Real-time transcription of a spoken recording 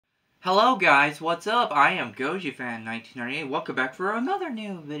Hello guys, what's up? I am GojiFan98. Welcome back for another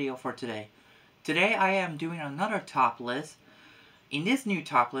new video for today. Today I am doing another top list. In this new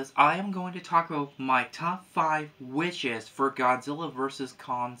top list, I am going to talk about my top 5 wishes for Godzilla vs.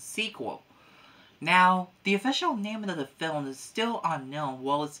 Kong sequel. Now, the official name of the film is still unknown.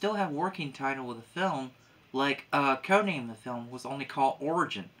 While it still have working title of the film, like codename of the film was only called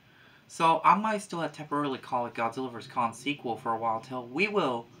Origin. So I might still have temporarily call it Godzilla vs. Kong sequel for a while till we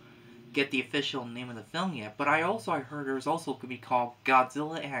will get the official name of the film yet, but I heard there's also could be called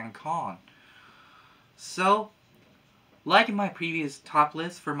Godzilla and Kong. So, like in my previous top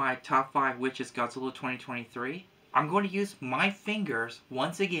list for my top 5 which is Godzilla 2023, I'm going to use my fingers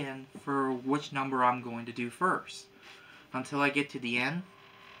once again for which number I'm going to do first until I get to the end.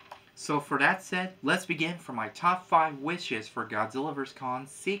 So for that said, let's begin for my top 5 wishes for Godzilla vs. Kong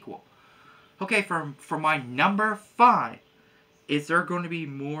sequel. Okay, for my number 5, is there going to be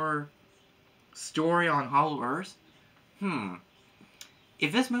more story on Hollow Earth?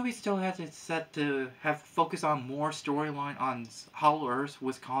 If this movie still has it set to have focus on more storyline on Hollow Earth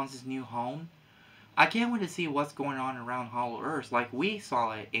with Kong's new home, I can't wait to see what's going on around Hollow Earth like we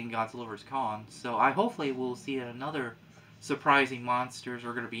saw it in Godzilla vs. Kong. So I hopefully will see another surprising monsters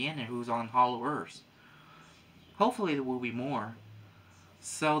are going to be in it who's on Hollow Earth. Hopefully there will be more.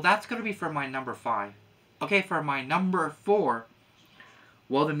 So that's going to be for my number 5. Okay, for my number 4,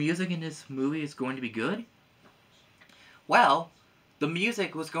 well, the music in this movie is going to be good. Well, the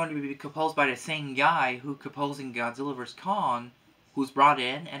music was going to be composed by the same guy who composing Godzilla vs. Kong, who's brought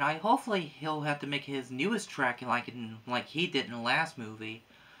in, and hopefully he'll have to make his newest track like he did in the last movie.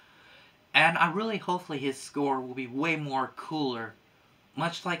 And I really hopefully his score will be way more cooler,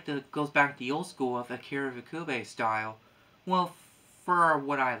 much like goes back to the old school of Akira Ifukube style. Well, for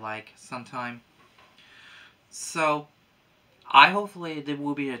what I like sometime. So hopefully there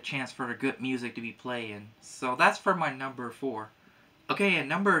will be a chance for the good music to be playing. So that's for my number 4. Okay, and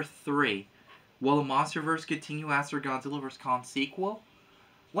number 3. Will the MonsterVerse continue after Godzilla vs. Kong sequel?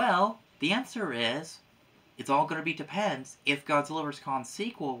 Well, the answer is, it's all going to be depends if Godzilla vs. Kong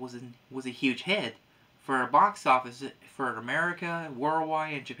sequel was a huge hit for a box office for America,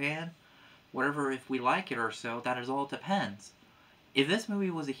 worldwide, and Japan. Whatever, if we like it or so, that is all depends. If this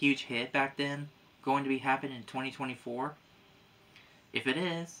movie was a huge hit back then, going to be happening in 2024, if it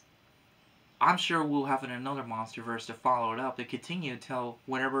is, I'm sure we'll have another MonsterVerse to follow it up to continue until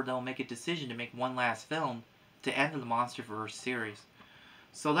whenever they'll make a decision to make one last film to end the MonsterVerse series.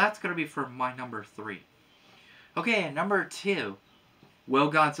 So that's going to be for my number 3. Okay, and number 2. Will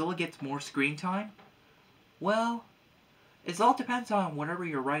Godzilla get more screen time? Well, it all depends on whatever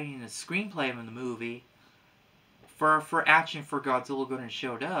you're writing the screenplay of the movie. For action for Godzilla going to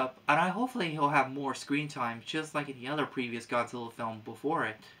show up, and hopefully he'll have more screen time, just like in the other previous Godzilla film before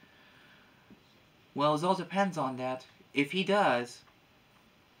it. Well, it all depends on that. If he does,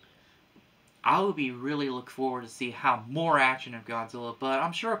 I would be really look forward to see how more action of Godzilla, but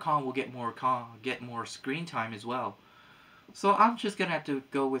I'm sure Kong will get more screen time as well. So I'm just gonna have to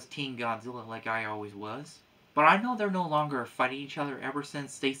go with Team Godzilla like I always was. But I know they're no longer fighting each other ever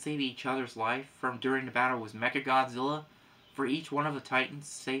since they saved each other's life from during the battle with Mechagodzilla. For each one of the Titans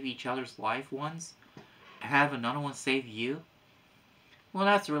save each other's life once, have another one save you. Well,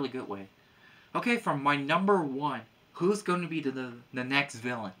 that's a really good way. Okay, for my number 1, who's going to be the next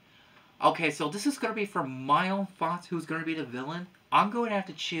villain? Okay, so this is going to be from my own thoughts who's going to be the villain. I'm going to have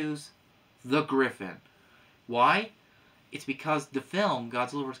to choose the Gryphon. Why? It's because the film,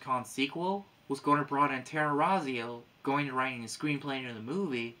 Godzilla vs. Kong sequel, was going to brought in Terrorazio, going to writing the screenplay into the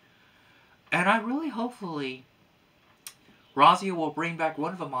movie. And I really hopefully Razio will bring back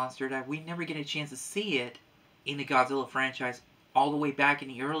one of a monster that we never get a chance to see it in the Godzilla franchise all the way back in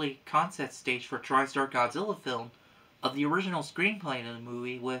the early concept stage for TriStar Godzilla film of the original screenplay in the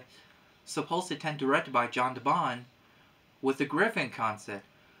movie with supposed to tend directed by John DeBon with the Gryphon concept.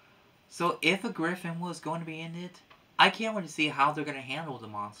 So if a Gryphon was going to be in it, I can't wait to see how they're going to handle the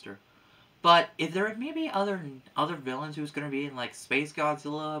monster. But if there may be other villains who's going to be in like Space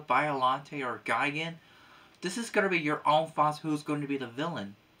Godzilla, Biollante, or Gigan, this is going to be your own thoughts who's going to be the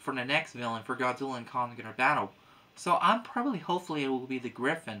villain for the next villain for Godzilla and Kong going to battle. So I'm probably, hopefully it will be the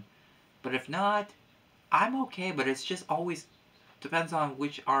Gryphon. But if not, I'm okay, but it's just always depends on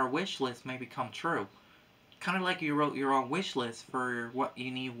which our wish list may become true. Kind of like you wrote your own wish list for what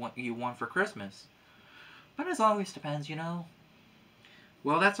you need, what you want for Christmas. But it always depends, you know.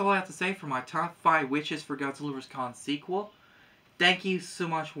 Well, that's all I have to say for my top 5 wishes for Godzilla vs. Kong sequel. Thank you so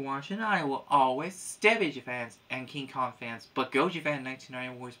much for watching. I will always stay Veggie fans and King Kong fans, but GojiFan98's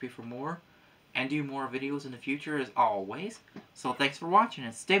will always be for more. and do more videos in the future as always. So thanks for watching,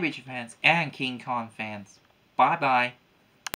 and stay Beach fans and King Kong fans. Bye bye.